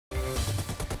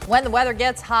When the weather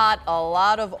gets hot, a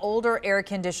lot of older air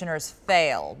conditioners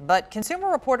fail. But consumer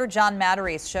reporter John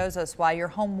Matarese shows us why your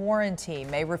home warranty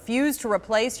may refuse to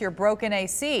replace your broken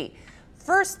AC.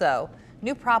 First, though,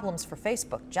 new problems for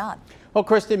Facebook. John. Well,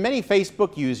 Kristen, many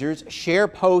Facebook users share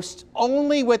posts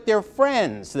only with their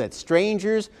friends so that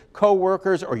strangers,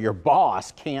 co-workers, or your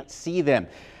boss can't see them.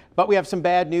 But we have some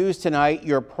bad news tonight.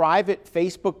 Your private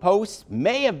Facebook posts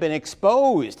may have been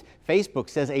exposed. Facebook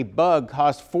says a bug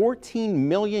caused 14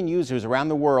 million users around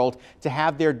the world to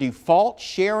have their default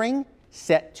sharing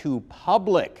set to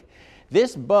public.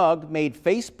 This bug made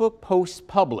Facebook posts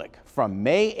public from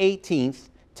May 18th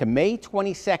to May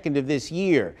 22nd of this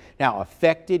year. Now,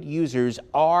 affected users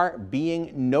are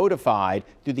being notified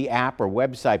through the app or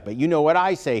website. But you know what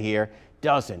I say here,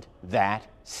 doesn't that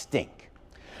stink?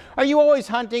 Are you always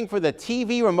hunting for the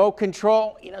TV remote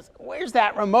control? Where's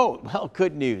that remote? Well,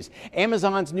 good news.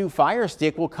 Amazon's new Fire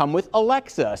Stick will come with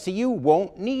Alexa, so you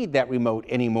won't need that remote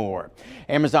anymore.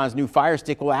 Amazon's new Fire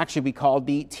Stick will actually be called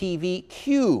the TV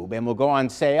Cube and will go on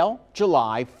sale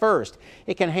July 1st.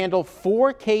 It can handle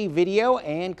 4K video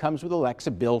and comes with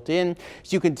Alexa built in,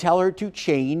 so you can tell her to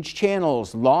change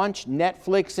channels, launch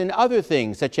Netflix, and other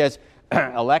things such as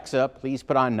Alexa, please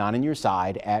put on None on Your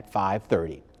Side at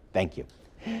 5:30. Thank you.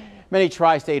 Many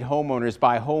tri-state homeowners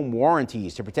buy home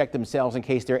warranties to protect themselves in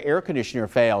case their air conditioner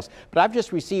fails. But I've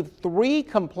just received 3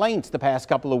 complaints the past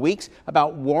couple of weeks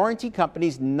about warranty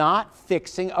companies not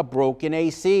fixing a broken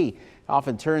AC. It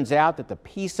often turns out that the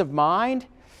peace of mind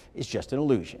is just an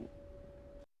illusion.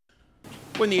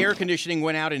 When the air conditioning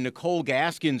went out in Nicole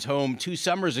Gaskin's home 2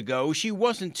 summers ago, she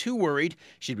wasn't too worried.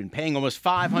 She'd been paying almost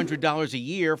 $500 a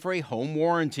year for a home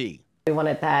warranty. We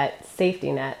wanted that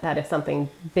safety net, that if something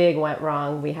big went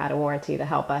wrong, we had a warranty to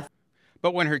help us.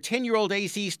 But when her 10-year-old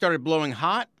AC started blowing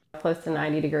hot, close to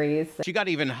 90 degrees. She got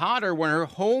even hotter when her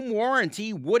home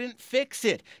warranty wouldn't fix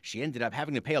it. She ended up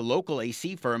having to pay a local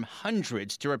AC firm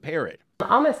hundreds to repair it.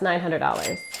 Almost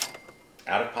 $900.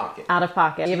 Out of pocket. Out of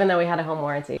pocket, even though we had a home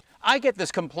warranty. I get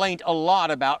this complaint a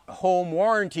lot about home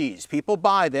warranties. People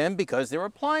buy them because their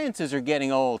appliances are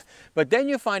getting old. But then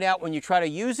you find out when you try to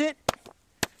use it,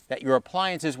 that your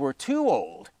appliances were too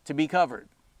old to be covered.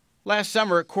 Last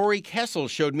summer, Corey Kessel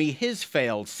showed me his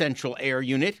failed central air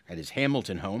unit at his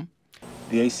Hamilton home.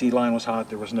 The AC line was hot.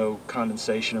 There was no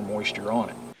condensation or moisture on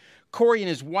it. Corey and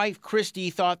his wife, Christy,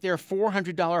 thought their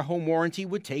 $400 home warranty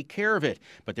would take care of it,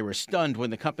 but they were stunned when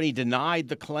the company denied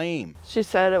the claim. She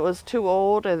said it was too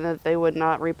old and that they would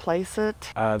not replace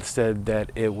it. Said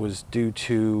that it was due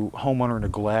to homeowner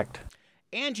neglect.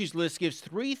 Angie's List gives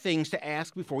 3 things to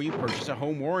ask before you purchase a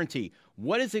home warranty.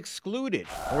 What is excluded?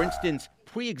 For instance,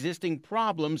 pre-existing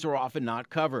problems are often not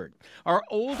covered. Are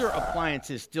older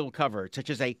appliances still covered, such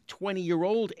as a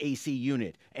 20-year-old AC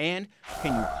unit? And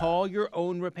can you call your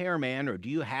own repairman, or do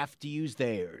you have to use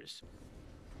theirs?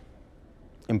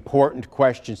 Important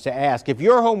questions to ask. If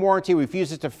your home warranty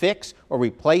refuses to fix or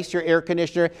replace your air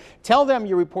conditioner, tell them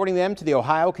you're reporting them to the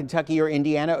Ohio, Kentucky, or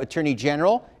Indiana Attorney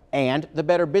General and the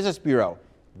Better Business Bureau.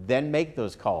 Then make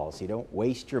those calls so you don't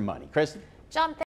waste your money. Kristen? John,